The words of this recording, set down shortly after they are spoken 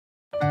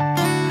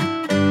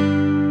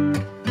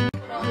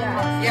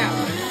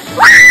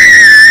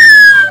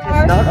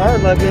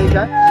would love you,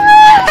 guys.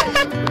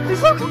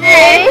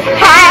 Hey.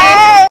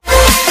 Hi.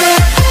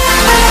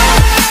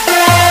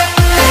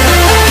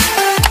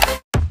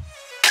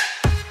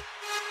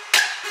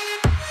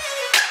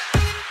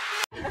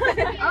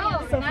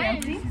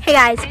 Hey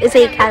guys, it's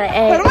a kind of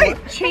egg. How do I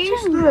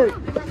change the...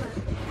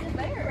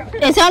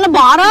 Is it on the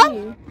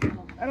bottom?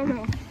 I don't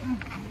know.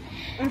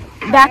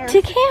 Back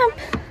to camp.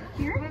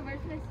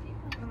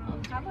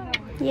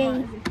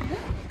 Yay.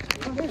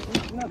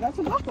 No, that's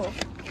a buckle.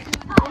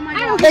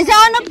 Is it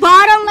on the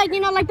bottom, like, you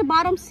know, like the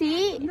bottom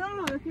seat?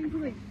 No, I think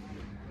like...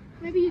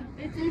 Maybe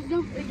there's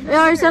no...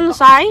 Or is it on the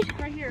side?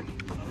 Right here.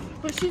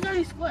 But she's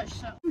already squished,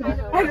 so...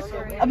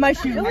 My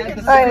shoe.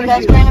 Alright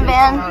guys, we're in a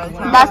van.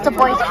 That's the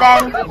boys'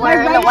 van.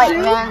 We're in the white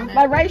van.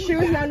 My right shoe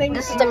is now named...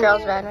 This is the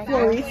girls' van right here.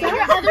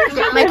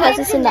 Clarissa. My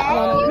cousin's in that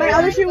one. My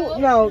other shoe...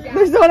 No,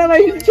 there's one on my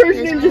church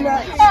named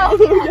Jeanette.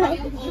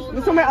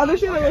 So my other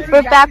shoe...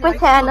 We're back with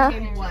Hannah.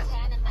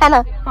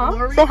 Hannah,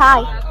 say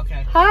hi.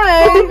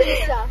 Hi.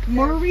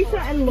 Marisa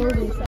and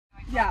Lorisa.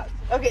 Yeah.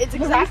 Okay, it's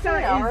exactly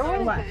an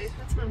hour.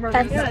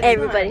 That's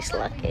everybody's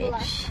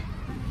luggage.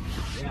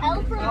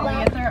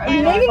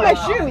 I'm naming my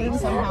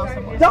shoes.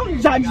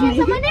 Don't judge me.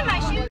 Someone named my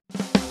shoe.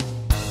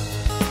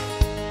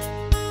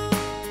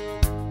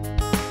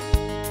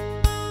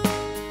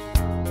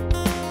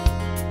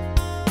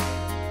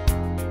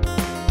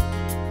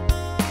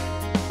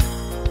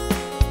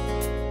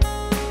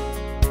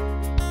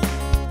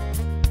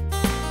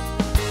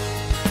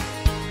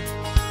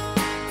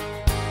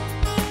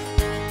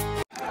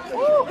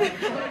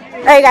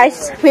 Alright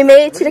guys, we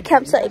made it to the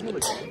campsite.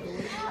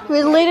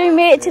 We literally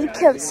made it to the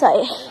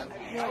campsite.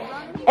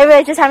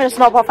 Everybody's just having a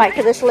snowball fight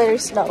because it's literally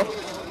snow.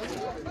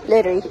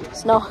 Literally,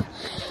 snow.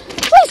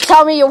 Please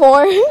tell me you're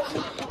warm.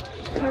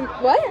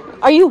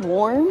 What? Are you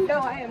warm? No,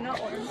 I am not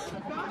warm.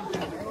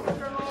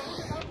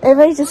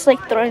 Everybody's just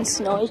like throwing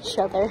snow at each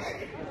other.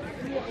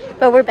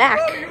 But we're back.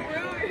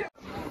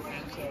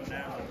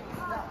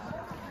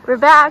 We're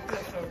back.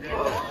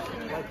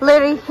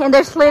 Literally, and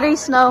there's literally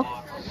snow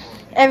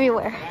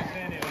everywhere.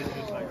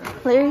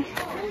 Literally,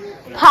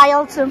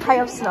 piles and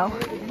piles of snow.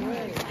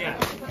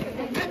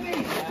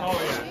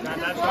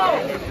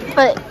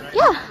 But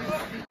yeah.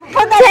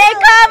 Take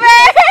cover!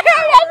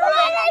 There's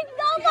literally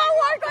no more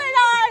work going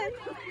on!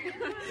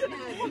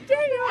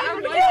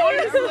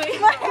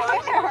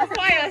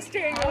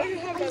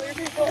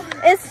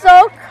 It's so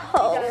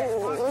cold.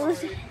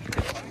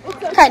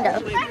 Kind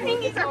of.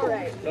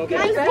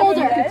 Mine's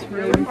colder. Is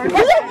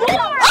it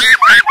warm?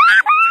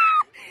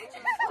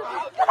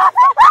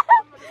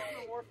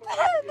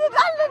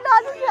 That did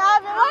not just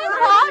happen. What is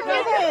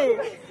happening?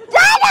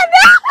 Dana,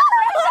 no!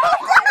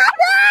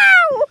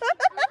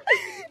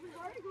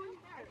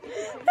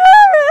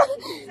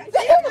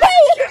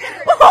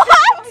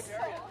 What?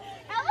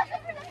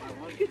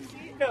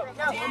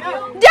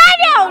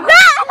 Daniel,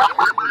 no!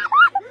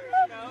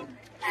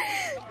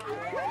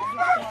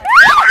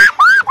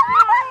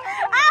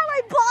 Ow,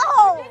 my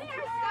ball!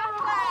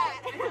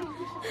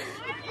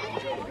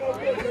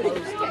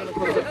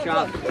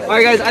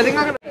 Alright guys, I think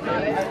I'm gonna...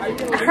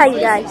 Hi you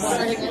guys.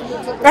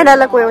 And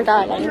look, we were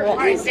done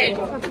anyway.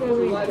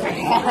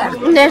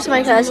 There's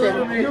my cousin.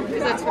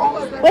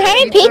 We're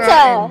having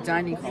pizza.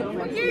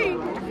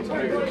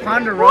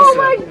 Ponderosa. Oh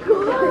my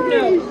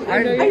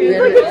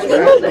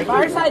god.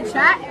 Fireside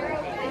chat?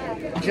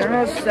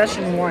 General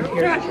session 1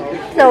 here.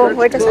 So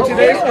we're just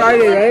Today's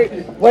Friday, right?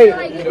 Wait,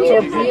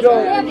 torpedo.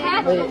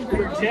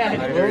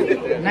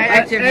 Night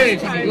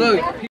activity.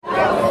 Look.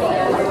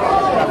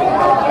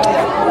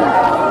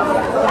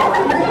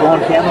 Go on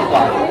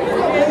camouflage.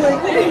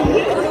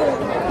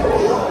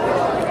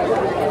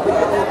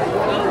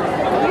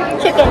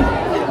 chicken.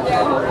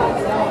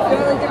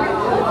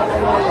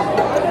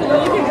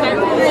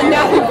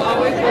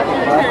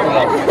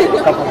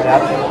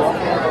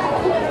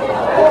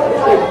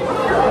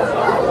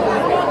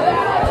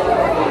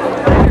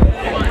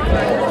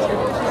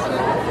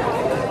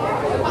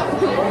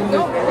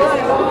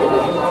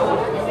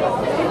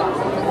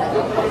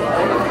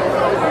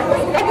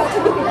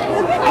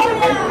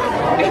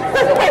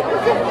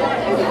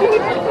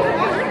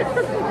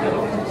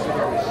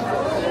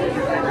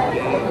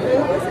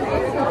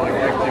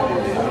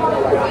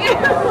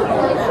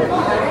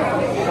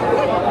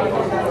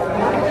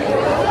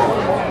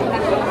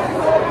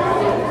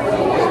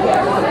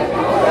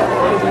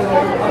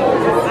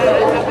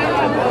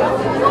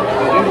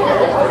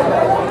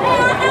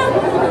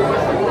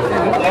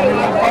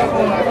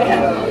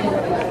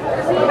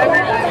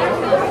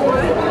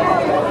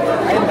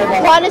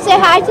 Want to say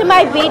hi to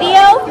my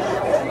video?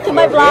 To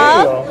my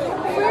vlog?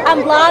 I'm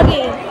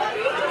vlogging.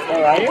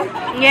 Oh, are you?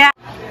 Yeah.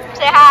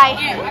 Say hi.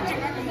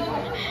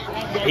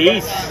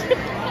 Peace.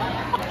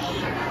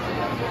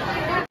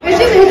 It's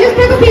just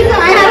pickle pizza.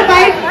 I had a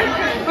bite.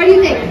 What do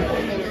you think?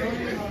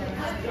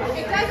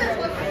 It doesn't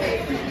look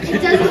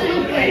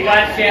good. You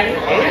got Sam.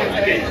 What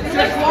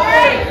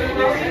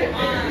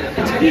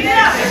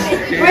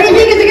do you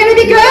think? Is it going to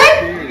be good?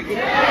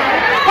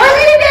 How's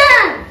it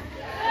bad?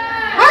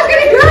 How's it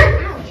going to be good?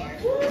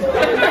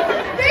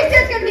 They said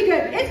it's going to be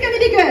good. It's going to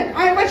be good.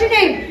 All right, what's your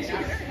name?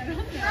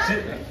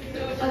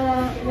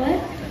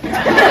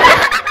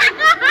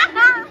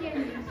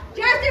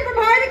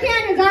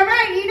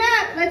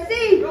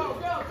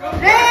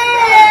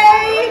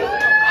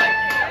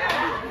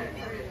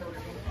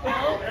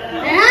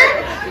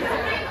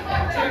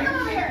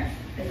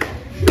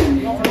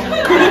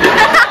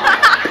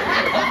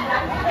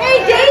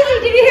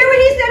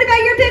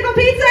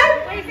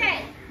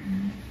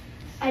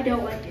 I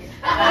don't like it.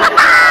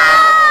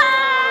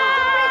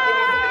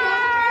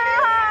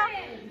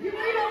 You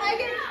really don't like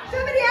it?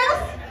 Somebody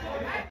else?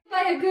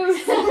 By a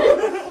goose.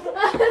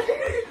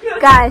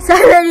 Guys,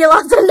 I already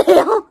lost a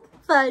nail.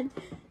 Fine.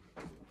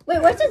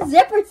 Wait, where's the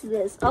zipper to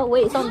this? Oh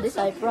wait, it's on this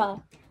side, bruh.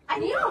 I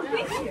need to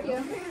thank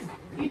you.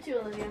 You too,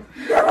 Olivia.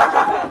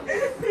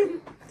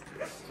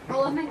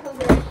 All of my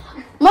clothes.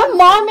 My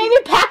mom made me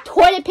pack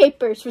toilet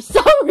papers for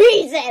some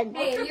reason.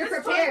 Hey, you're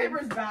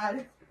prepared.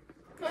 Bad.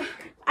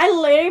 I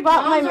literally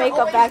brought my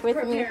makeup bag with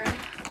me.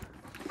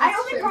 I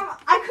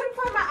couldn't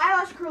find my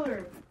eyelash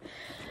curler.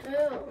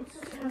 Look,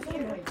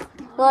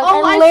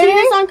 Oh, I I've literally, seen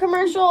this on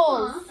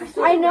commercials.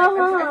 I know,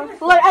 huh?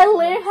 Look, I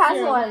literally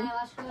have one.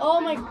 Oh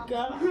my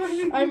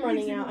gosh. I'm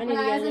running out. I need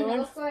to get a new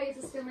one. I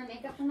used to steal my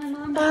makeup from my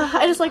mom.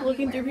 I just like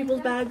looking through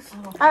people's bags.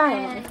 I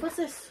don't know. And What's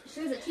this?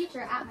 she was a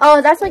teacher at my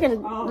Oh, that's like a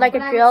but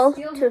I drill would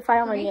steal to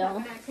find my makeup nail.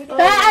 and I'd take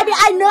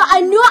it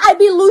I knew I'd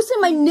be losing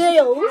my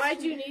nails. Why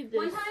do you need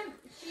One this? time,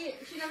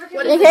 she never took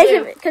What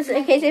it.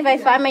 In case if I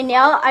find my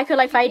nail, I could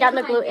like find down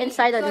the glue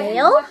inside the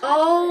nail.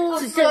 Oh,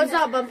 so it's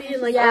not bumpy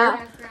and like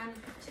Yeah.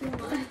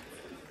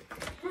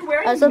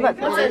 I was about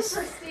to do this.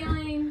 For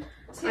stealing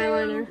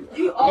eyeliner.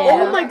 Yeah.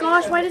 Oh my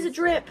gosh, why does it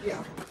drip?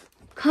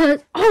 Cause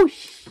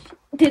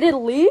did it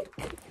leak?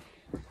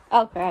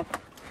 Oh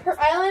crap. Her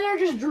eyeliner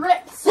just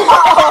drips.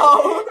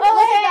 Oh.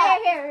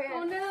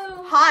 Oh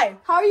no. Hi.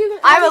 How are you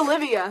gonna I'm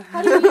Olivia.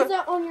 How do you use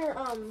that on your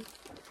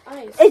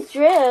eyes? It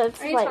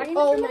drips. Are you Like, talking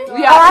oh to my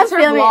somebody? Yeah, I'm it's her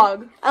filming.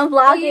 vlog. I'm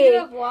Oh, you do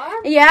a vlogging.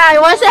 vlog? Yeah,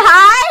 you want to say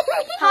hi?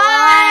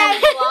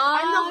 I'm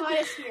the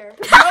hottest here.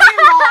 No,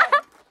 you're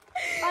not.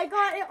 I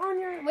got it on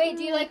your. Wait,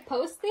 do you like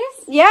post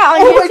this? Yeah,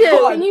 on Oh my YouTube.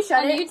 God. Can you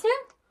shut On it?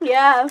 YouTube?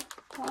 Yeah.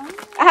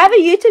 I have a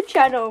YouTube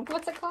channel.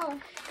 What's it called?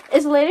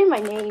 It's literally my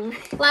name.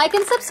 Like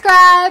and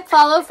subscribe.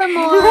 Follow for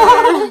more.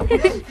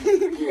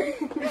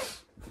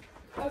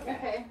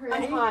 Okay,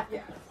 I'm hot.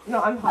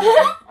 No, I'm hot.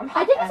 I'm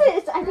hot. I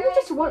think it's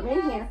just warm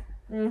in here.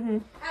 Mm-hmm.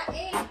 At 8,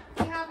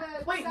 we have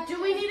a Wait, session.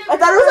 do we need to? I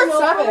thought it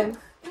was at 7.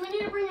 Do we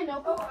need to bring a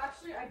notebook? Oh,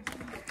 actually, I do.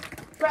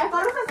 But I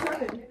thought it was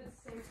at 7.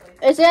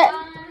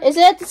 Is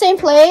it at the same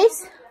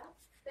place?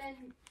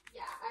 Then,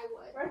 yeah, I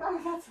would. I thought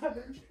it was at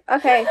 7.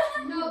 Okay.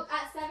 No,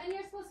 at 7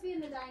 you're supposed to be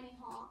in the dining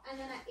hall, and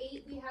then at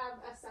 8 we have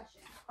a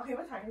session, Okay,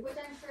 what time? which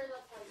I'm sure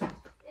they'll tell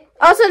you.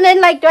 Also,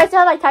 then like, do I still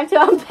have like time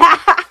to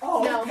unpack?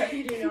 Oh, No, okay.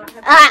 you do not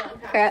have to. Ah,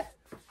 crap.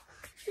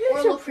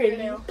 Or look pretty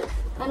now.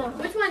 I know.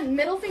 Which one?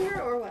 Middle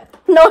finger or what?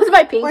 No, it's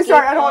my pinky. Wait,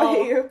 sorry, I don't want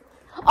to hit you.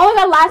 Oh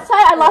my god, last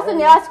time I lost a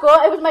nail at school,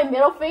 it was my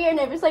middle finger and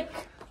it was like...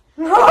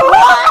 If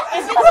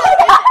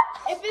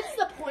it's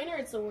the pointer,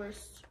 it's the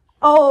worst.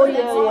 Oh, That's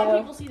the one yeah,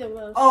 people see the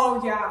most.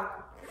 Oh, yeah.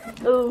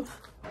 yeah. Ooh.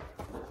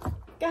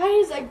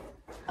 Guys,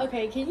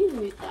 okay, can you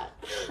mute that?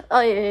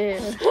 Oh, yeah.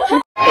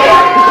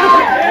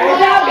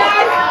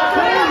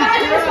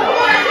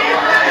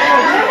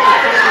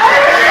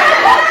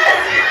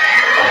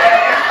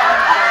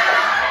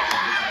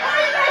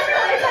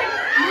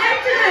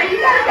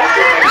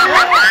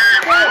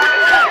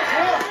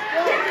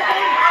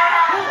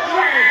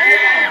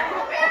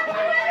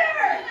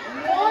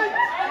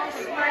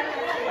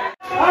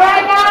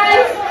 Alright,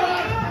 guys.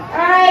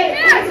 Alright.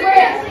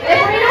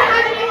 If we don't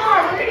have any more,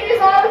 we're going to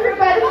use all the fruit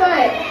by the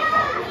foot.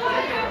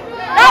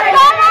 Alright.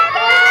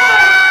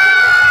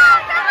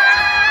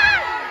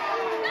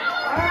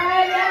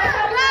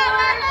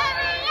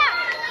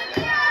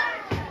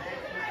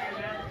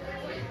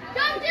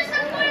 Don't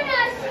disappoint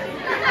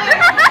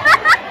us!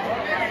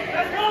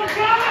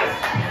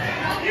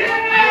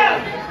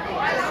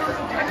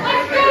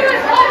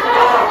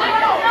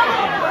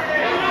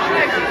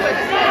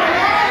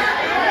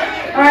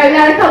 Alright, we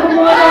got a couple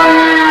more going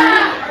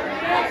on.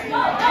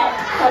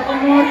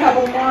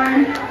 Couple more.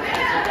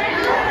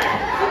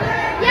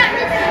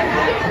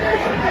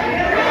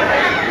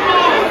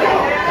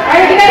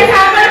 Alright, you guys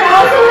have them.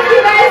 Also, when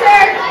you guys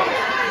are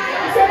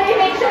sitting,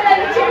 make sure that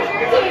you cheer for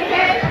your team,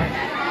 okay?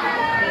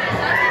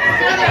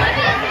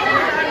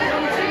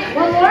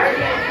 One more?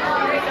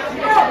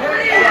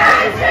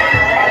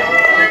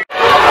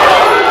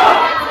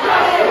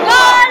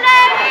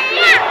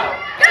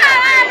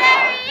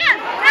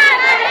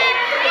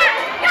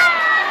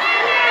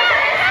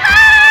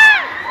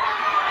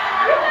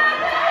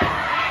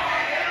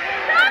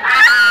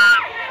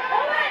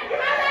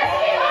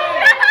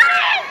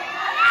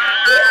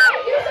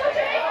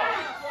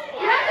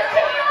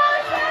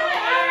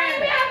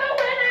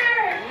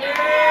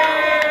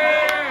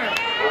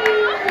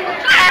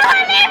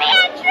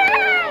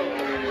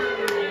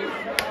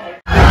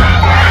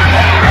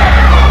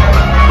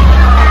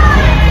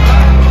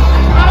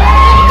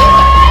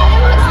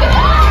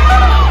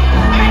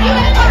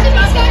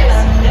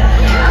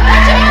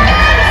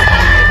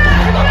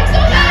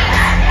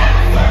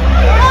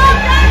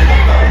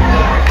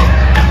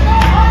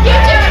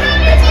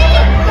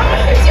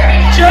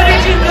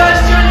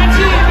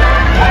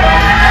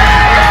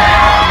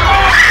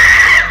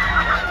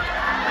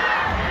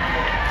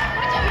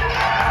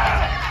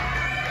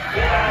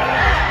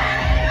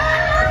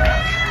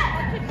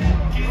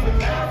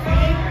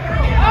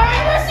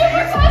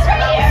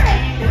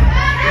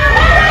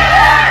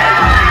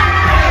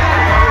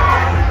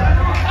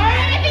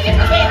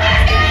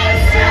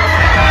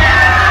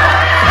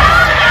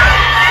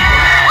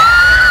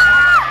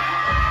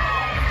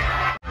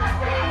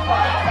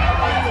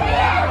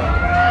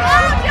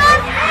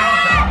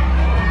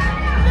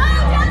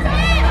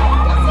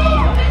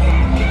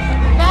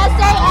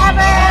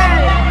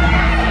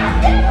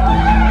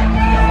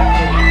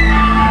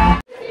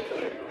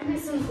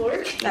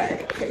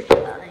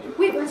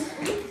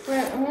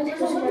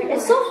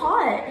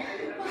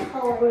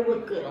 Oh, we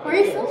look good. Where are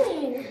you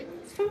filming?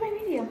 It's from my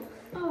video.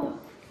 Oh.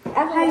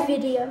 Hi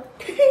video.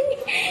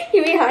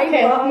 You mean hi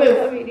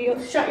move.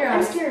 video? Shut your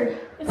eyes. I'm scared.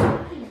 It's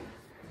fine.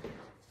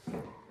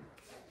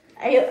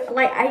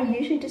 I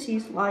usually just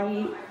use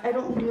light. I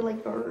don't do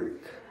like dark.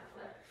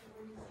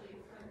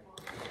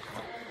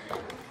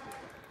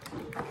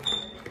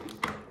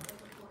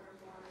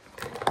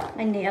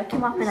 My nail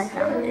came off and I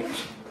found it.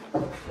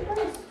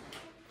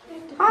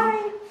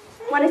 Hi.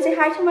 Want to say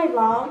hi to my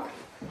vlog?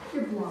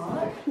 Your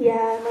vlog?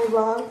 Yeah, my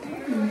vlog.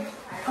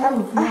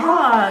 Oh,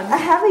 I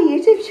have a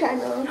YouTube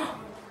channel.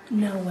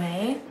 No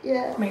way.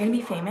 Yeah. Am I gonna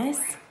be famous?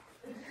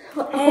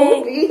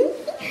 Hey.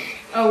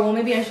 Oh, well,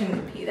 maybe I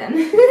shouldn't pee then.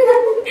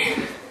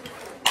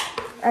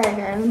 Alright,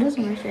 guys, I'm just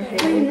going to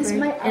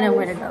and I'm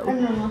gonna go.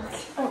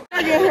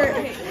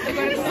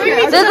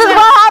 This is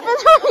what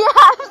happens when you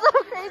have some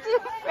crazy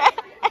friends.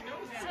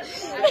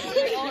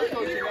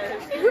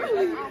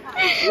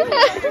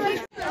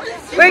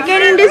 We're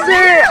getting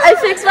dessert. I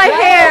fixed my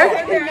hair,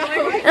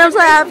 and I'm so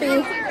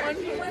happy.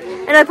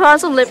 And I put on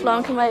some lip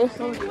balm to my.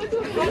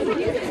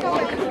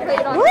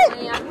 What?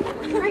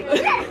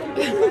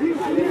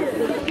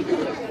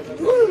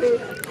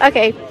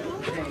 Okay.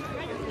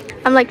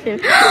 I'm like,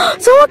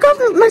 someone got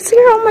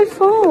mascara on my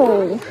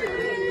phone.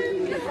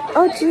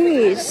 Oh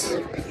jeez.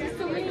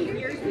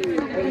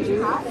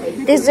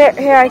 Dessert,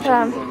 here I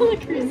come.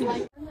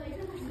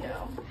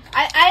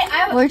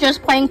 We're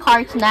just playing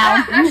cards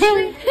now.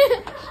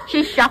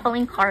 She's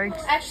shuffling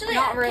cards. Actually,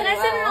 can I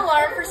set an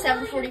alarm for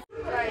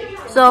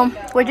 7:45? So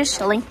we're just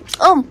chilling.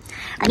 Oh,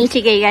 I need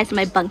to get you guys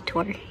my bunk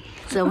tour.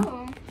 So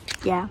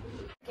yeah.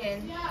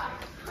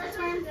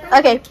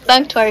 Okay,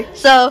 bunk tour.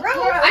 So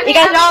you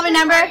guys all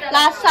remember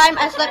last time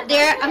I slept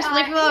there. I'm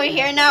sleeping over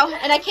here now,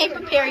 and I came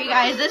prepared, you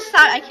guys. This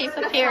time I came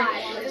prepared.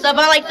 So I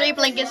bought like 3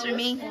 blankets for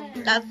me.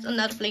 That's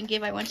another blanket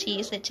if I want to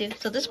use it too.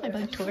 So this is my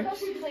bunk tour.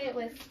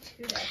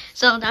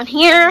 So down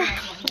here,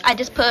 I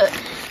just put.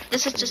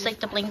 This is just like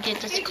the blanket,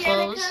 just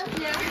clothes.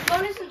 Your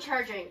phone isn't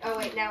charging. Oh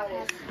wait, now it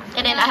is.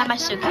 And then I have my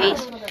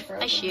suitcase,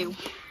 my shoe.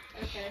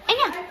 And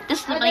yeah, this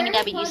is the blanket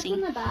I'll be using.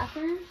 In the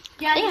bathroom?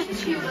 Yeah.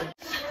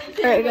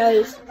 Alright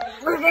guys,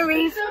 we're getting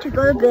ready to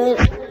go to bed.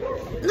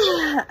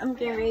 I'm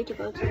getting ready to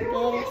go to bed.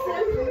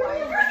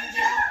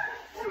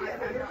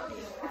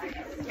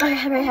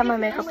 I already have my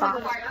makeup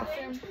off.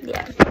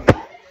 Yeah.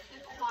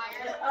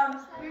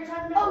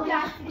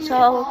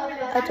 So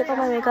I took off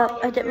my makeup,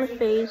 I did my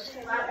face.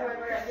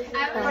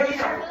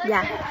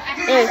 Yeah.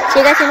 Anyway, see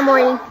you guys in the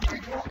morning.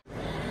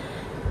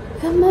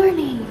 Good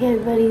morning,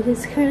 everybody.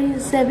 It's currently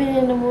 7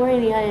 in the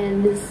morning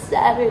and it's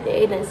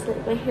Saturday and I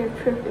slit my hair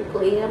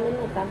perfectly. I'm in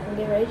the bathroom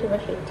getting ready to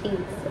brush my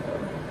teeth, so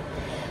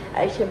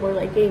I should more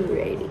like getting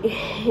ready.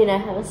 And I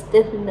have a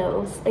stiff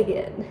nose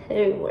again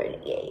every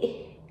morning.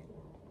 Yay.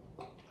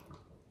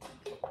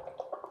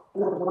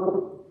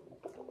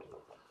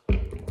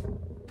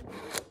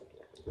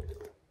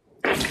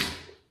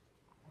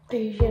 I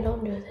usually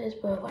don't do this,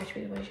 but watch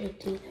me brush my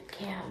teeth at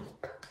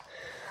camp.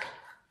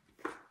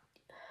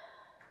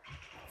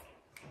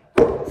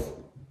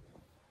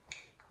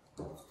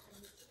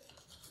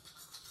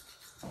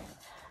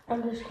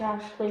 I'm just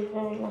casually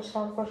feeling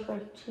myself brush my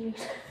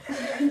teeth.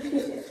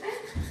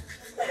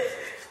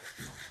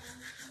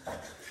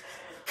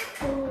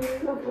 Oh,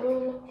 I'm gonna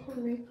look for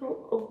makeup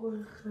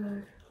over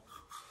there.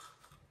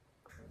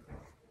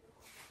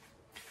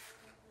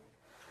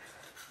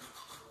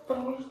 I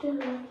wish they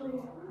left like a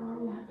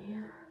form out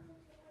here.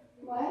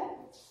 What?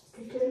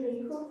 Did they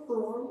leave a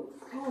form?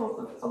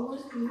 Oh, I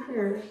was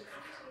here.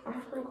 I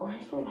was like, why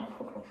is my life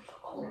so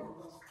cold?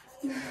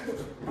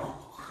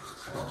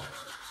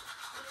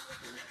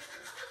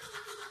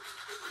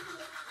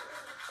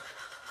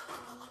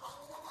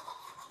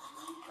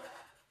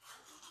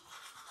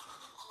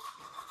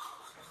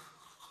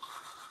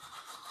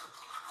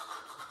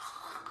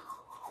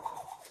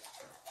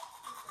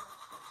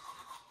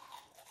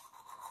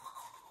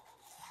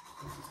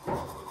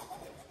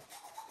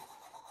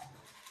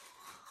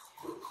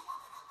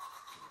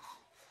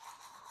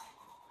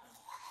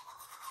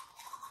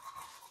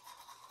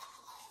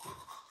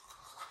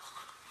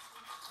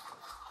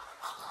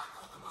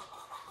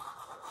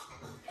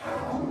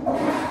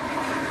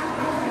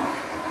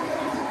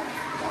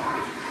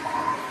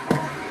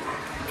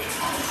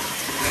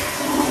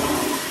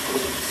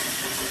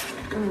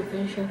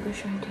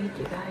 Brush my teeth,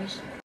 you guys.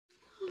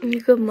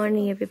 Good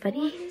morning,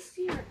 everybody.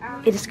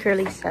 It is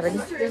currently 7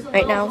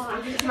 right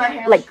now.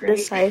 Like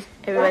this side,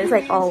 everybody's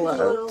like all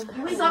up.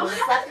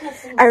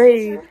 I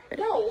already.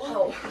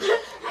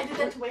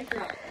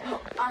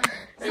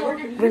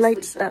 We're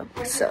like up,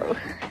 so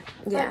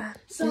yeah.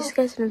 These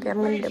guys in the bed.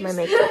 I'm gonna do my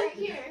makeup.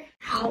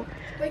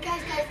 Wait,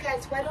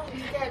 guys, why don't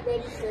we get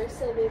ready first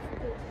so they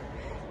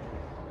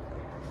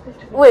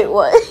Wait,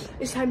 what?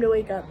 It's time to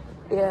wake up.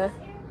 Yeah.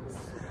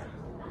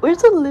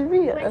 Where's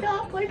Olivia? Wake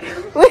up, wake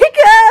up. Wake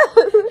up!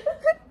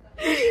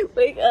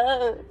 Wake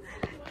up.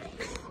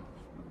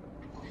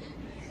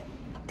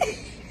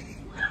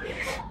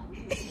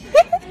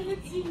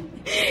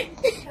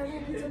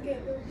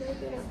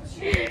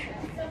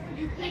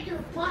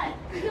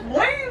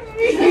 What do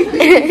you mean?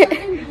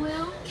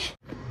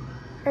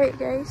 Alright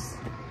guys,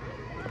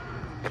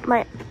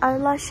 my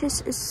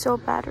eyelashes is so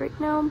bad right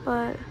now,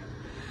 but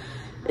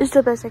it's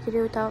the best I could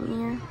do without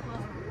mirror.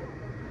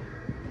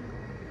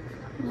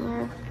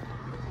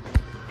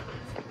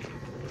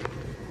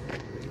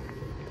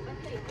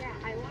 Okay, yeah,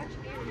 I watch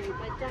anime,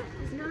 but that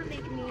does not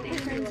make me an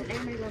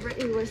anime lover.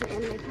 It was an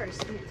anime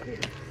person.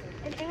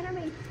 An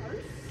anime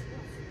person?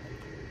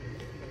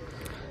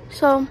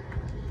 So,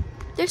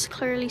 there's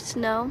clearly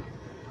snow.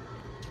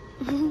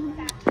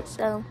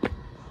 So,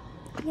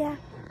 yeah.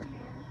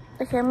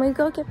 Okay, I'm gonna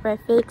go get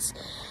breakfast.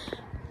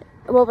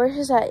 Well,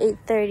 breakfast at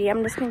 8:30.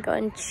 I'm just gonna go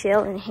and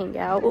chill and hang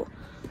out.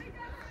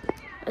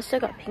 I still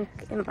got pink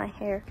in my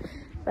hair,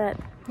 but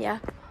yeah,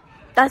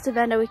 that's the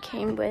van that we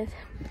came with.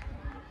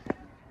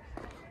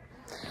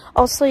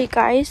 Also, you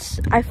guys,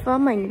 I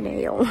found my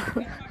nail.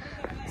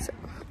 So,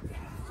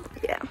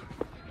 yeah.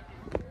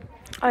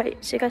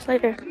 Alright, see you guys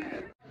later.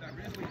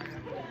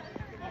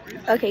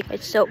 Okay,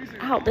 guys, so,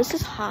 ow, this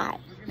is hot.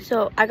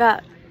 So, I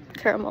got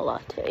caramel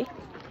latte.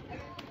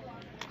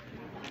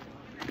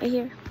 Right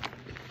here.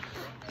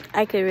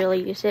 I could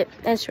really use it.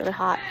 And it's really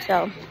hot,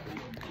 so I'm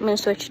gonna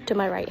switch to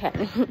my right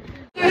hand.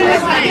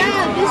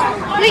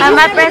 I'm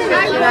at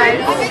breakfast,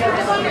 guys.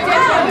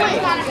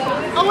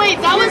 Oh wait,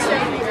 that was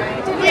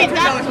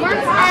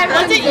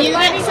it you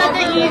that said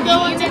that you go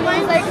on zip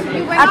lines?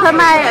 I put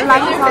my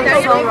life on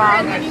so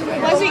wrong.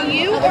 Was it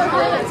you or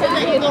her that said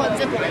that you go on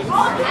zip lines?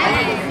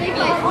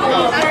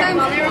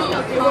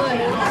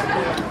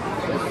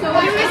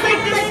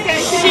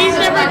 She's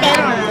never been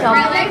on it. So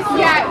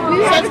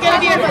it's gonna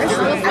be her first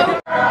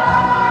one.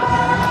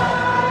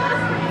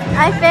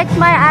 I fixed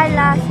my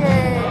eyelashes.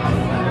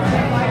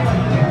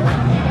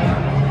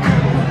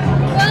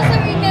 Who else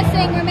are we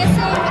missing? We're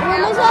missing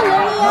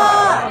Olivia,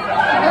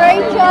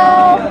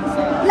 Rachel,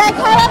 like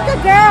all of the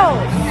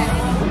girls.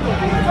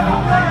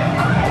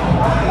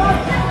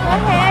 My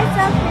hair is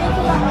so pretty.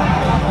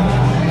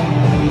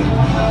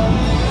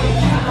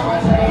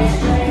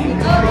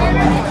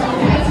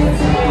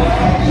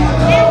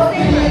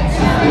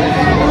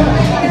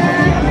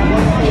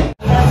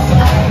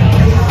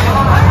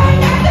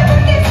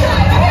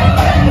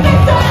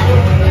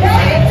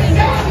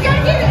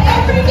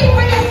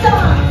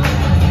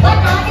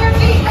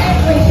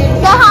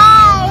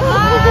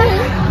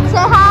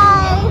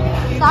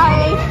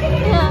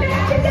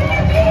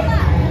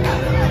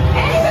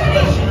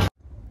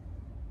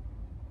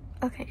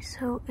 Okay,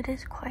 so it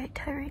is quiet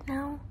time right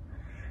now.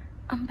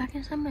 I'm back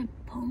inside my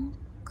bunk.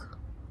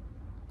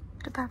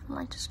 The bathroom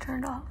light just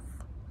turned off.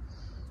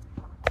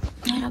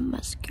 I have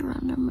mascara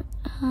under my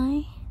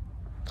eye.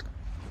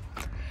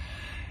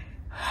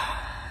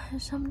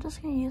 So I'm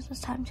just gonna use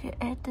this time to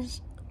edit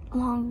this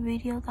long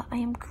video that I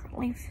am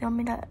currently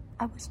filming that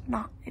I was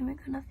not even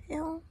gonna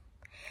film.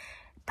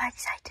 But I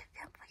decided to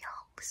film for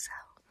y'all, so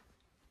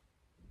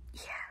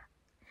yeah.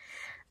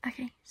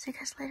 Okay, see you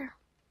guys later.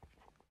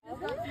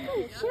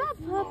 Shut up,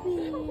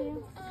 puppy.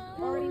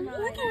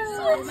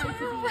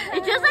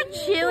 It's just like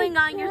chewing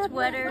on your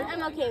sweater.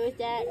 I'm okay with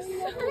that. I'm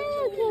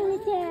okay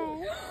with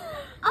that.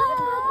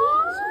 Oh.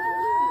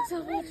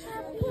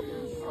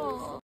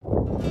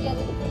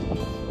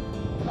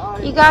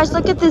 You guys,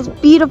 look at this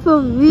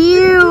beautiful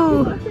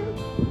view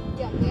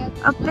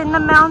up in the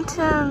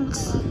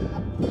mountains.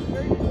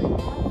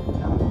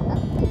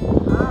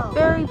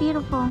 Very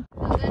beautiful.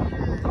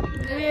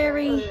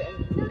 Very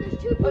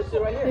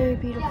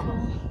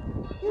beautiful.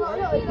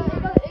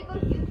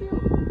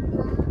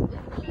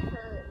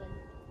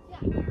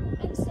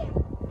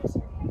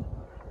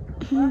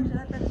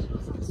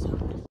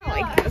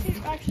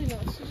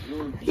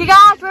 You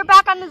guys, we're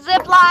back on the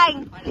zip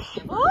line.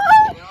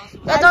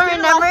 I don't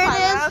remember this.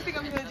 I don't think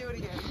I'm gonna do it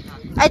again.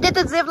 I did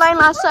the zip line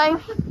last time.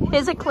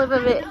 Here's a clip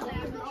of it.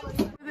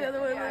 The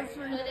other way, that's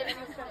fine.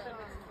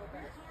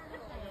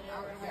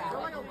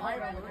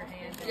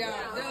 Yeah,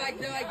 they're like,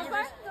 you're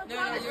just, no,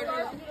 you're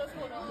just,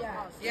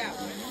 yeah.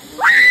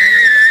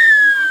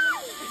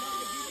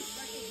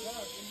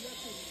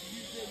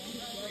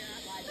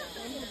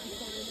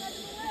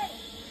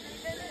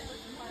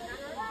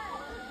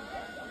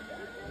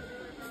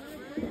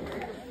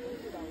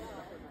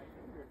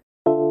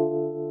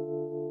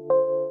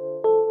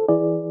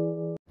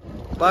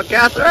 Well,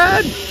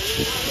 Catherine!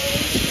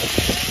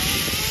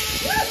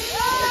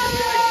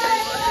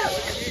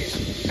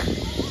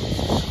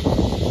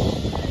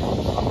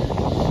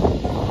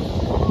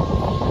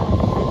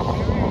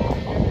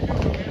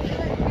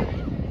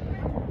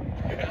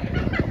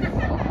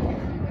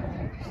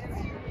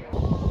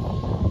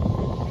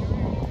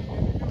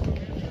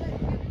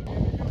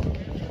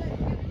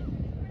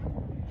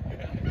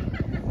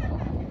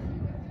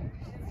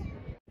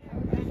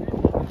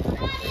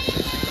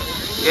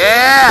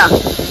 Yeah!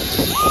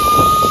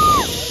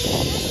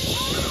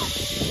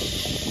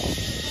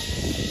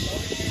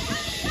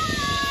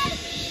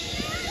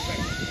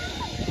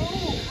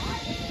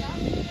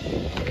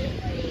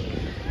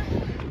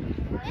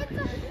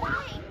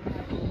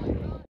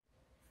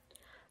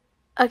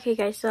 Okay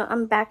guys, so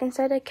I'm back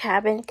inside the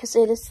cabin because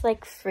it is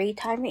like free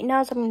time right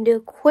now, so I'm gonna do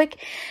a quick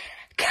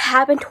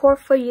cabin tour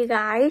for you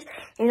guys.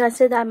 And I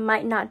said that I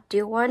might not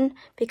do one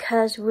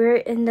because we're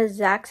in the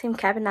exact same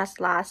cabin as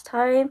last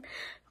time.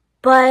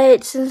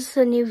 But since it's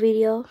a new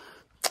video,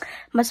 I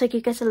must give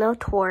you guys a little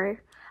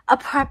tour. A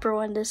proper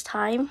one this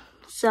time.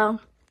 So,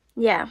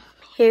 yeah.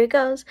 Here it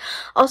goes.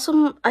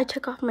 Also, I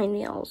took off my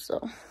nails,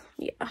 so,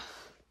 yeah.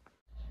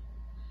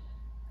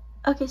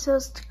 Okay, so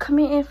it's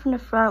coming in from the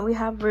front. We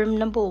have room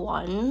number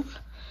 1.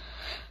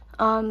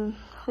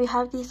 We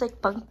have these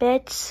like bunk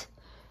beds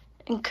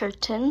and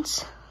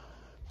curtains.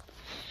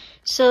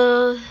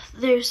 So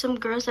there's some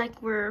girls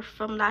that were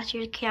from last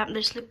year's camp.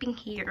 They're sleeping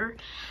here.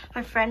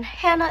 My friend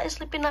Hannah is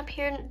sleeping up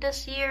here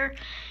this year.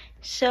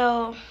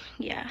 So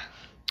yeah,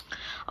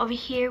 over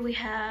here we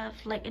have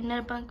like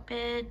another bunk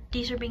bed.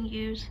 These are being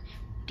used.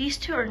 These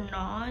 2 are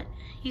not,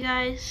 you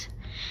guys.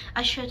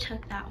 I should have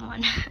took that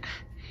one.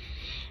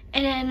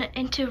 And then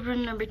into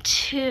room number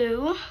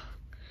 2.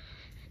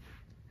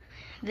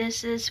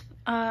 This is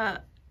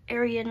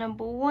area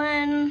number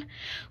 1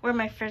 where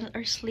my friends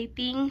are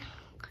sleeping.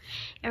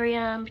 Area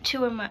number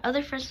 2 where my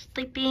other friends are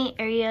sleeping.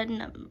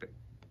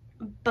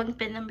 Bunk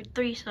bed number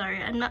 3,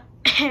 sorry. I'm not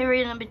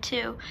area number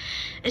 2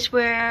 is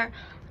where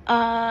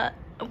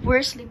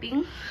we're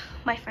sleeping.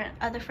 My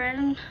other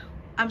friend,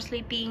 I'm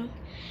sleeping,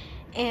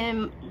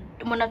 and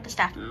one of the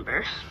staff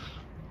member.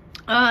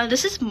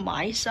 This is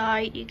my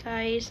side, you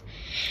guys.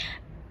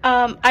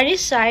 I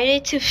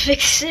decided to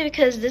fix it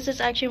because this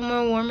is actually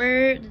more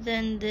warmer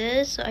than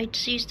this, so I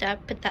just used to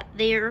put that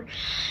there.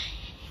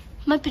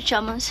 My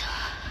pajamas.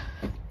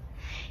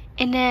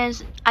 And then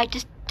I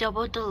just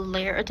doubled the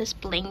layer of this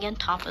blanket on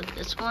top of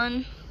this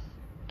one,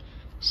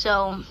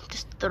 so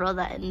just throw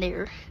that in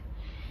there.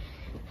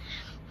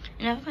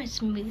 And I have my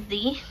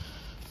smoothie.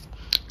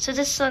 So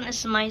this one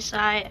is my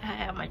side. I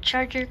have my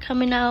charger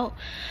coming out,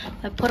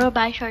 my portable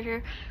bag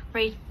charger.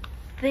 Right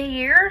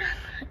there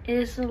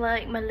is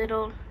like my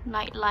little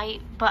night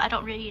light, but I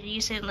don't really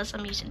use it unless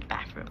I'm using the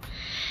bathroom.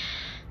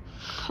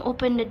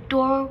 Open the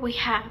door, we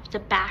have the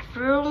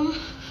bathroom.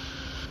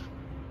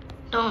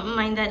 Don't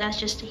mind that, that's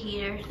just a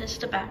heater. This is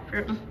the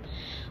bathroom.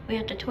 We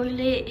have the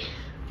toilet,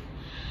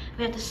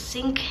 we have the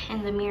sink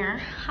and the mirror.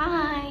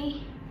 Hi.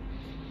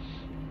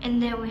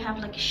 And then we have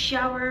like a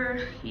shower.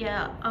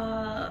 Yeah,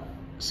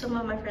 some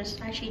of my friends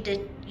actually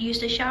did use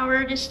the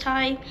shower this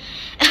time.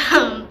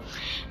 And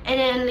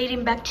then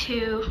leading back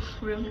to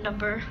room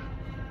number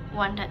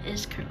 1 that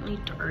is currently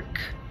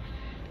dark.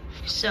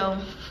 So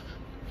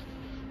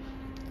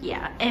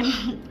yeah, and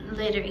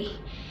literally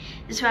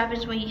this is what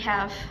happens when you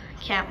have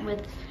camp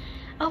with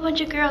a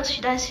bunch of girls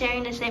that's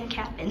sharing the same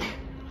cabin.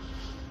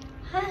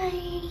 Hi.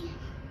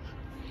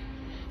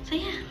 So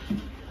yeah,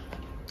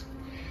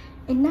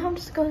 and now I'm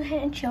just going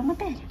ahead and chill on my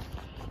bed.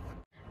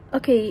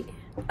 Okay,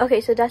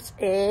 so that's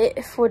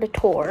it for the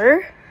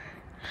tour.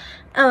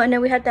 Oh, and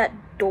then we have that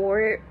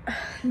door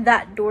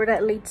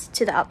that leads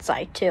to the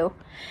outside too.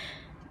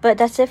 But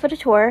that's it for the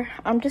tour.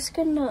 I'm just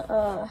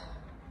gonna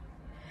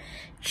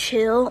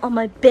chill on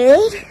my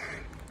bed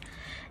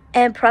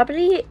and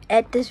probably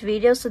edit this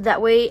video so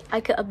that way I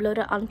could upload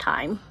it on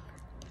time.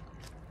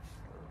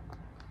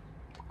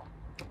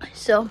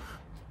 So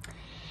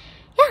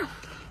yeah,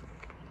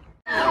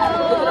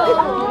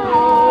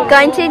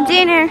 going to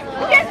dinner.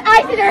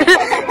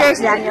 There's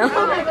Daniel.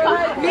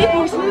 Hey,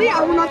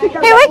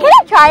 wait, can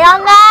I try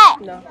on that?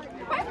 No.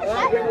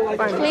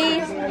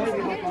 Please.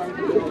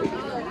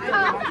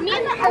 Me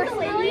and the other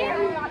lady.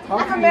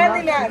 I'm a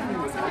manly man.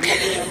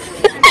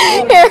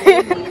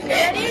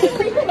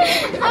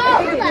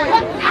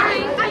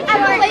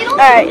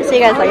 Alright, see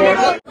you guys later.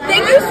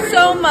 Thank you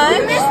so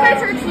much.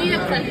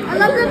 I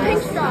love the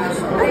pink sauce.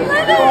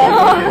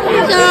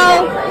 So,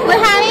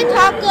 we're having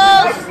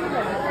tacos.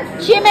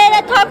 She made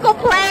a taco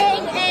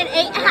plate and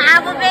ate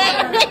half of it.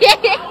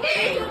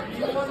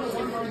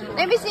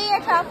 Let me see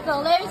your taco.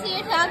 Let me see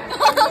your taco.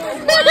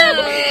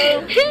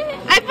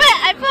 I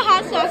put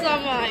hot sauce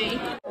on mine.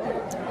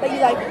 But you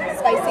like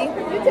spicy?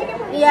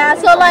 Yeah,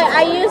 so like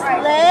I use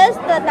this,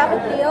 the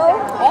tapatio.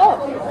 Oh.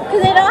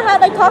 Because they don't have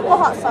like taco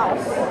hot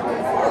sauce.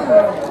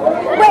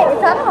 Wait,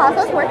 the taco hot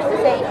sauce works the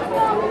same?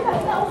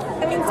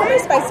 I mean, some are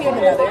spicier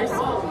than others.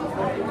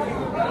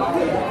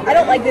 I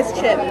don't like this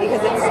chip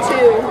because it's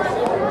too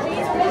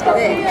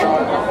thick.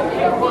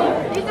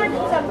 These are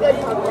some good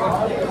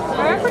tacos.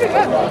 They're pretty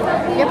good.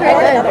 You're pretty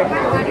good.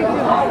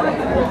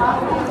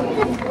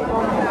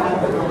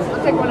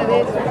 I'll take one of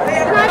these. Can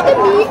I have the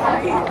meat?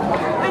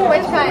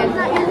 Which kind?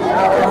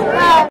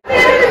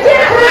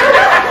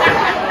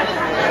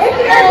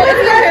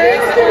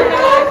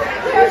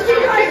 Is he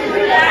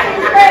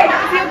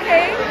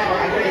okay?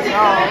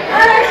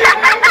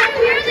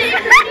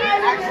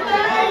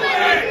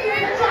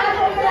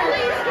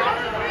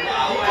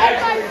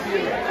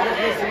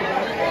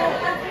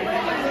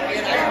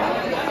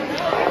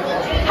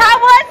 How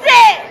was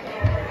it?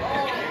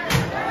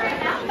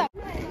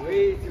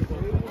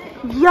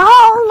 Yo,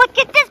 look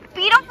at this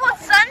beautiful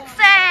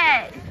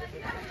sunset.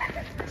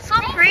 So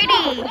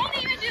pretty.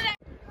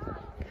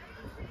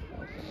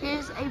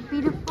 Here's a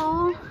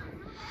beautiful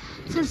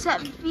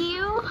sunset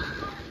view.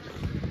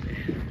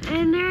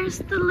 And there's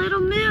the little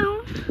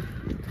moon.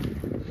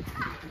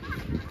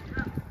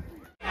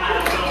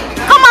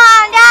 Come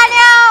on,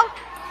 Daniel!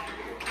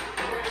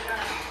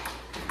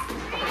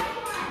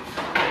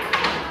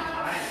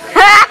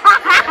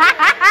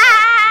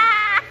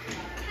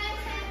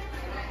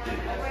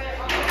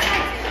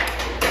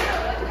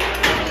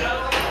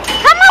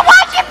 Come on,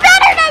 watch it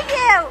better than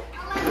you!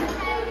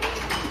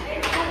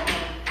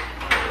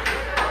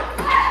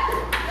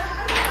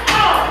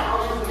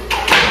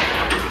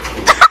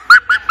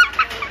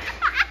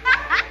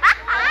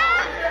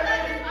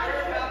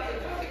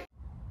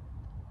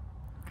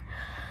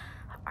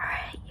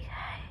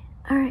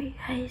 Alright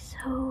guys,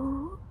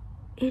 so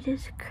it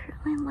is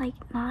currently like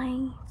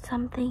 9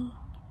 something,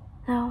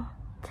 no,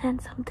 10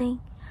 something.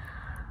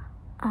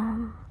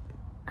 I'm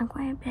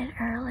going to bed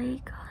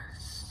early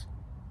because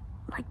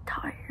I'm like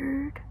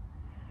tired.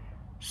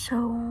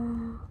 So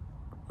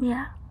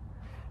yeah,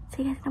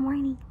 see you guys in the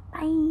morning.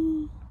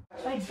 Bye.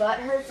 My butt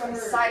hurts, my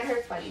side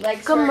hurts, my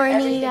legs Good hurt, morning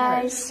everything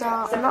guys. hurts. So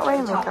I'm not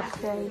wearing makeup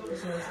today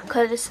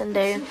because it's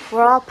Sunday.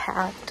 We're all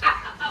packed.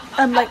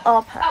 I'm like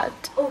all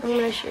packed. I'm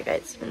gonna show you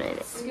guys in a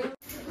minute.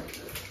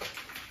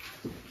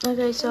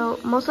 Okay, so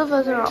most of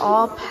us are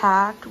all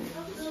packed.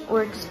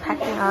 We're just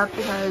packing up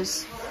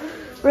because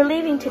we're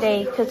leaving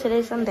today because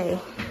today's Sunday.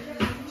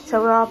 So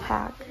we're all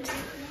packed.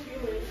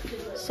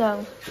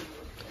 So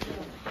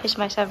here's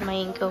my stuff, my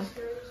ankle.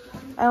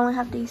 I only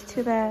have these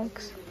 2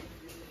 bags.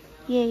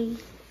 Yay.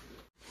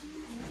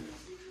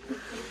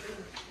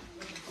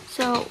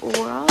 So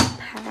we're all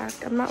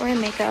packed. I'm not wearing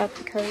makeup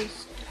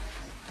because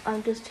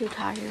I'm just too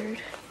tired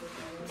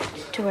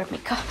to wear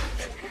makeup.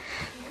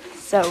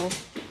 So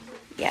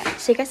yeah,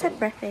 so you guys had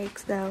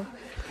breakfast though.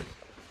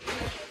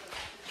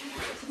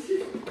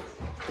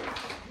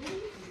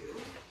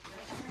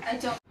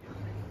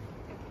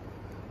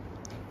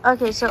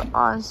 Okay, so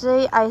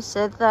honestly, I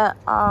said that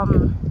that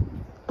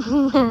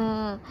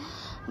I'm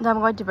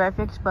going to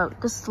breakfast, but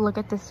just look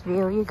at this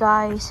view, you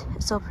guys.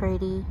 It's so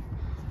pretty,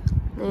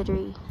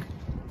 literally.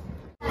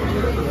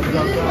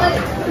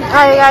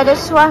 Alright guys,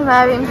 this is what I'm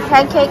having.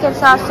 Pancake and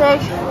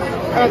sausage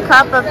and a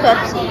cup of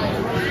Pepsi.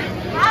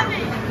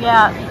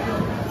 Yeah.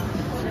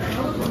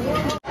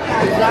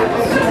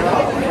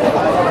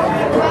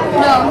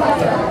 No.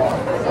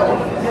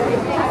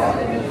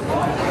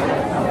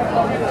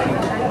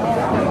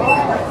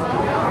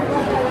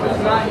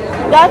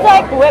 That's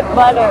like whipped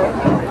butter.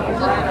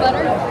 Whipped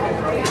butter?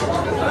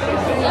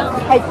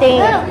 Yeah. I think.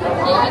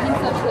 Yeah, I think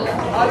so too.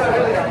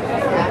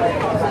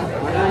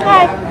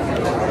 Hi.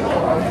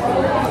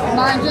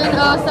 Margarine,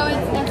 oh, so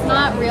it's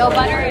not real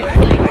butter, it's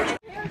like...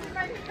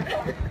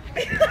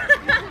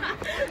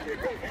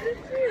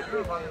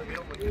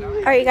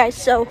 Alright guys,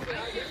 so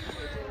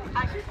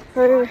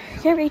we're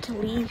getting ready to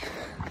leave.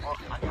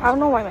 I don't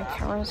know why my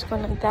camera's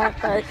going like that,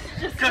 but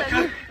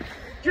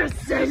Just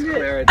send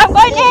it. I'm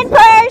going in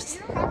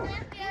first.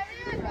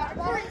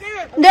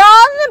 They're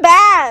all in the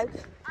bag.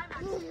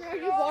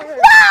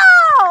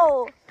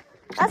 No!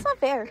 That's not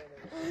fair.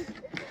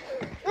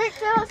 Wait,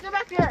 let's go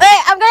back here.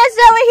 Wait, I'm gonna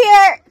sit over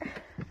here.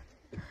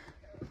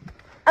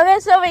 I'm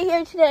gonna sit over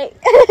here today.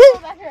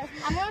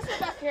 I'm gonna sit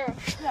back here.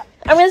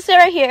 I'm gonna sit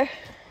right here.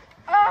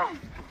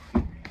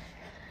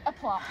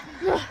 Applause.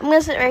 I'm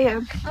gonna sit right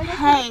here.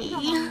 Hey.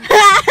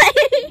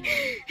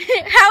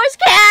 How is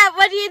Cat?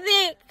 What do you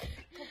think?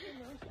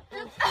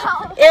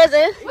 Is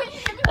it?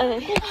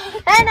 Okay.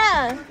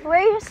 Anna, where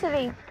are you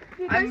sitting?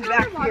 I'm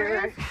back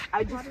here.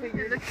 I just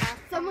figured.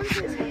 Someone's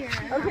in here.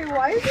 Okay,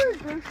 why is there a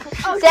group?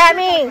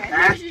 Sammy,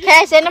 can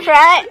I sit in the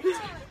front?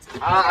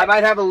 I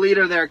might have a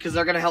leader there because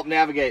they're gonna help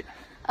navigate.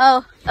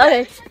 Oh,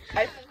 okay.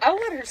 I'll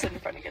let her sit in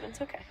front again.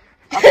 It's okay.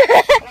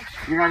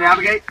 You're gonna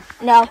navigate?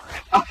 No.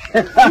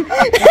 let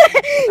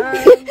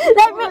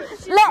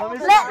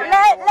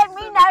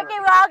me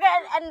navigate while I'm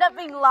gonna end up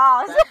being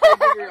lost.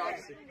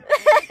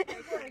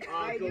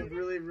 Go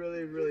really,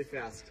 really, really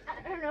fast.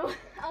 I don't know.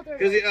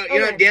 Because you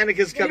know,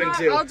 Danica's coming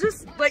too. I'll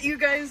just let you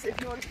guys, if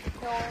you want to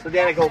know. So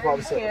Danica will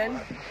probably sit.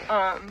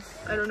 I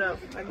don't know.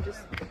 I'm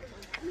just.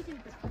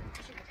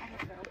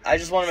 I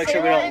just want to make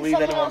sure we don't leave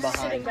anyone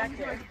behind. I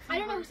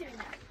don't know who's sitting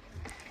there.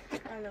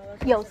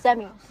 Yo,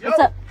 Sammy, what's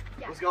up?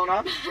 What's going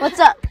on? What's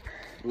up?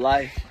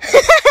 Life.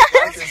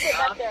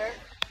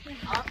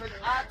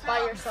 By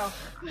yourself.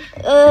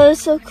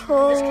 So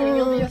cool.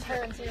 You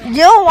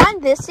don't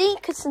want this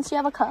seat? Cause since you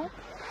have a cup.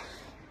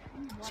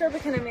 Sure,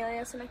 but can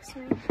Amelia sit next to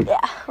me? Yeah.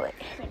 Wait.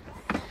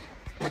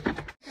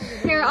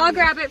 Here, I'll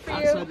grab it for you.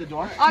 Outside the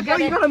door? I'll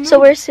get it. So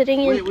we're sitting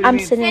in. Wait, what do you I'm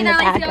mean? sitting in the Hey,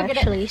 back Alex, you'll get it.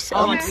 actually. So Oh,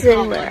 I'm okay.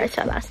 sitting where I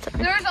saw last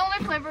time. There's only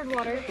flavored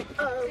water.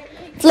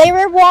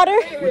 Flavored water?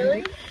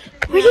 Really?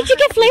 Where did you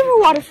get flavored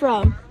water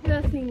from?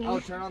 The thingy. Oh,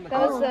 turn on the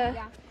That was the...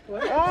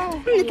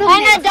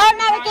 Anna, don't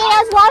navigate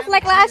us lost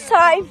like last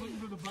time.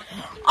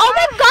 Oh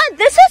my god,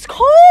 this is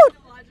cold.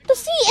 The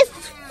sea is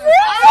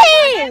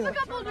freezing. No!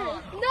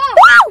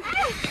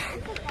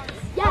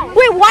 Wow.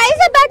 Wait, why is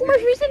the back more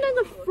freezing than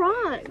the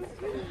front?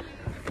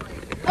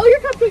 Oh, your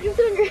cupcake is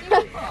in your...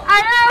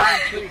 I know.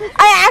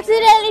 I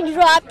accidentally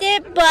dropped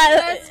it, but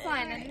That's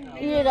fine.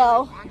 you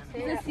know.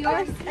 The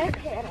yours?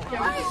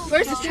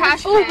 Where's this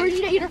trash can? Oh, we're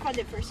gonna eat our fun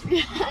dip first.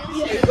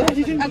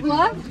 A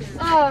glove?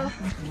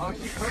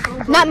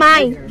 Not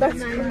mine.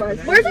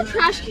 Where's the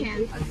trash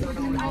can?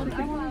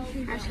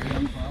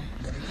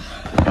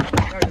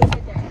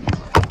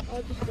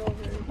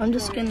 I'm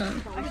just gonna.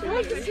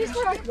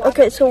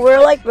 Okay, so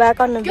we're like back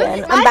on the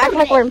van. I'm back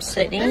like where I'm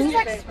sitting.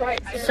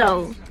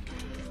 So.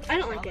 I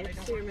don't like it.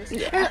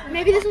 Yeah.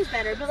 Maybe this was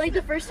better, but like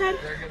the first time,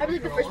 I was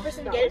like the first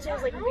person to get it, so it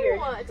was like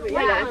weird.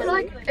 Yeah, I feel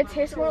like it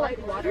tastes more like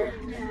water.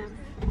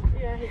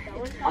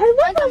 I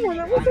love that one.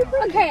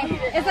 Okay,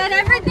 is that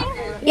everything?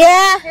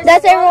 Yeah,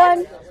 that's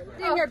everyone.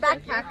 In your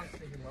backpack.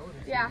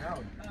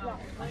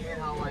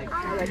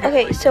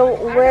 Okay, so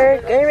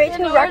we're getting ready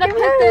to rock and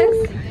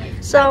roll.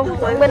 So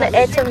I'm gonna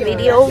add some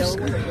videos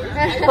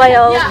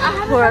while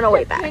we're on our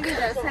way back.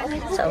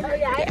 So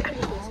yeah.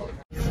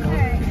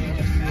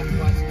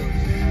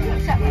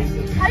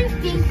 How do you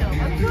think though?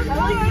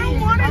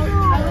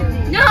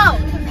 No!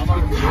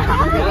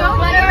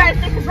 Whatever I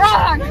think is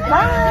wrong!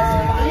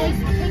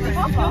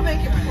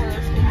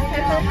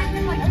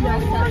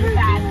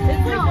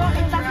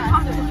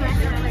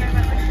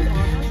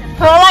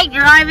 We're like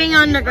driving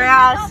on the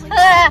grass. You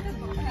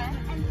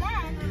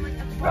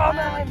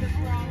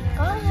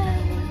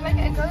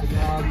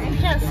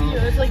can't see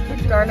it. It's like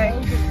darning.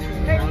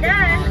 And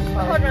then,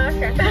 hold on a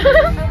second.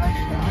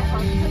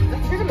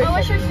 I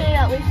wish I stayed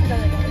at least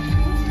another day.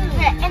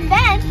 Okay, and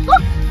then,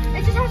 look!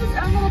 It just has its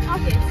own little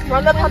pockets.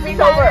 Run the puppies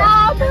over.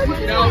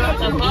 No, not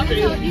the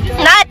puppies.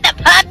 Not the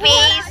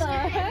puppies.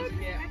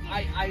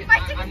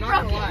 I'm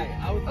not gonna lie.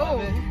 I would love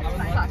it. I would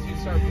love to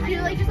start. Do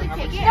you like just like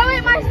take it? No,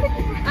 wait, my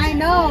I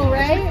know,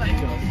 right?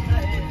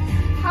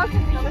 How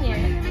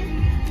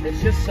convenient.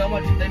 It's just so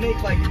much. They make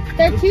like.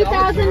 They're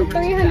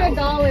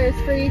 $2,300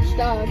 for each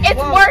dog. It's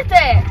worth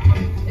it.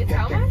 It's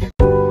how much?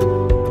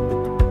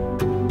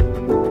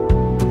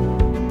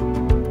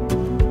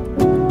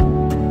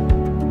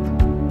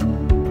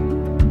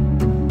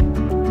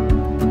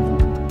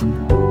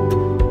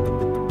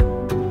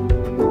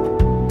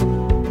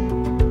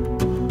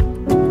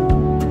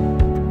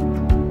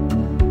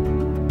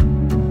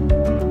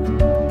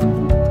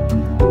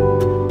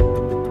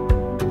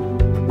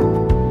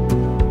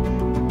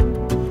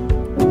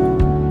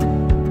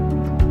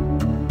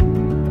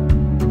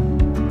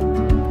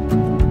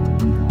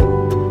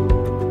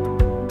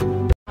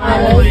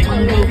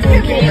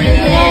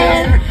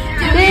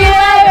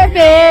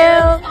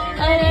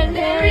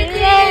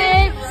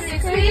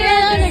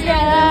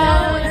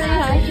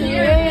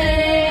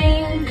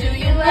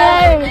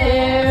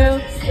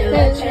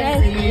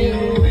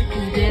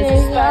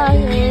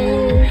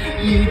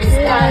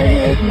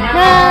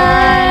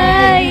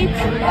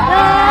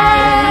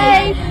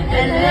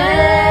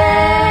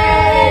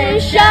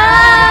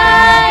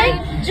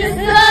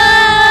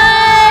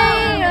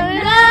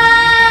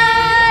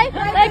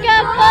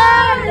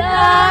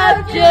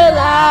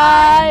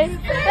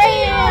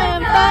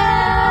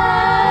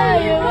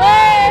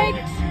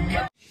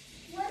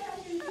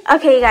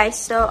 Okay guys,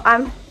 so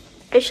I'm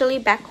officially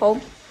back home.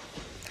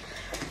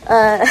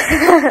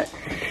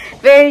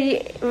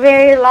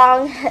 Very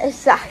long,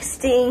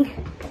 exhausting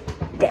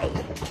day.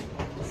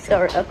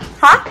 Sort of.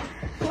 Huh?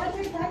 What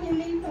time you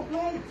leave the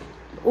place?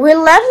 We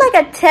left like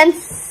at 10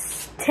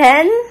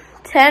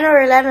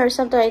 or 11 or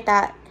something like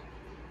that.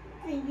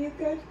 And you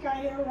guys got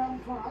here around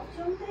 12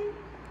 something?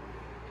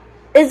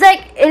 It's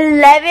like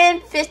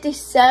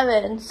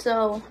 11:57,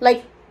 so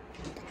like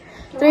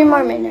 3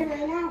 more minutes.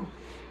 Right now.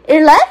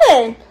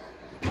 11.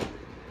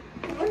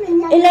 I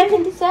mean,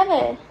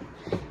 11:57.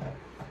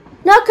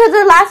 No, cause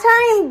the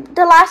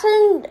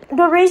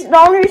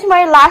only reason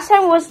why last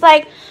time was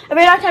like a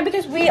very long time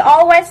because we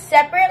all went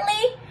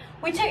separately.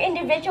 We took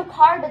individual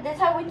cars, but this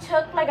time we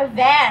took like a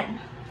van,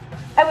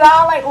 and we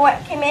all like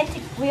came in.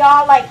 We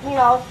all like we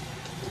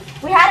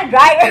had a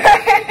driver.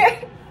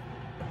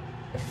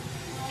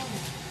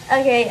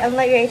 Okay, I'm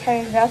like very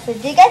tired now. So,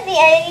 do you guys need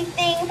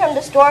anything from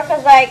the store?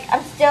 Cause like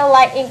I'm still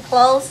like in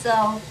clothes,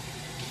 so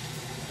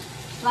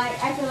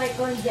like I can like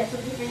go and get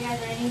something for you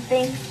guys or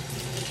anything.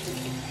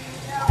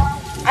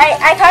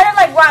 I kind of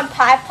like want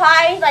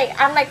pie. Like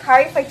I'm like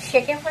hurrying for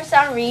chicken for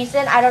some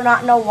reason. I do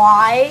not know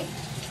why.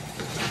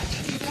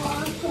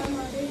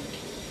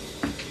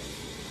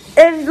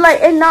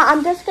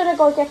 I'm just gonna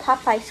go get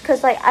Popeyes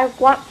because like I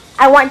want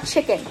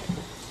chicken,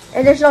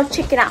 and there's no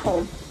chicken at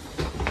home.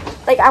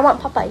 Like I want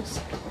Popeyes,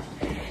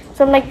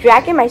 so I'm like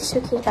dragging my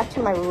suitcase back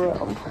to my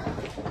room.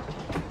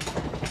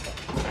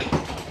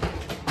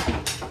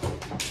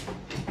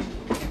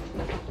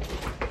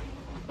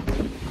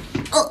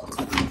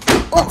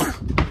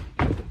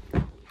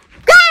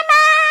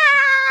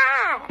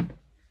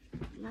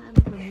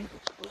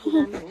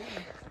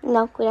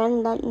 No, cô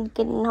đang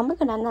không biết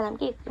cô đang làm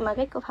cái mà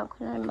cái cửa phòng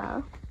cô đang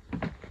mở.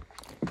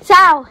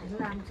 Sao?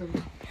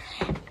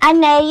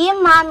 Anh này với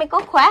mami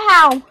có khỏe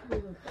không?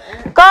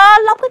 Có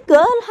lóc cái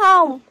cửa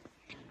không?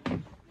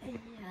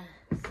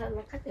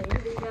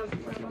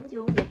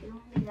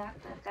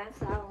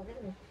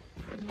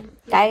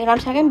 Tại làm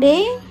sao em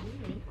biết?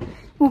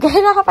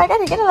 Cái đó không phải cái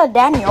thì cái đó là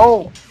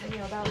Daniel.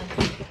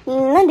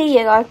 Nó đi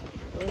về rồi.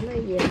 Nó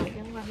về mà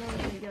chẳng qua nó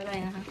vô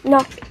đây hả? No,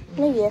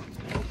 nó về.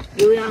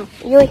 Vui không?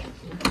 Vui.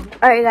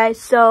 Alright guys,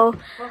 so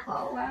Có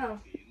khổ quá không?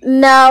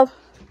 no.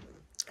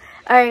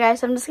 Alright guys,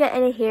 so I'm just gonna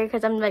end it here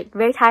because I'm like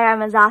very tired,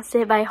 I'm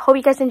exhausted, but I hope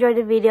you guys enjoyed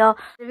the video.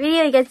 The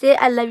video you guys did,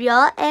 I love you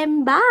all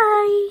and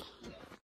bye.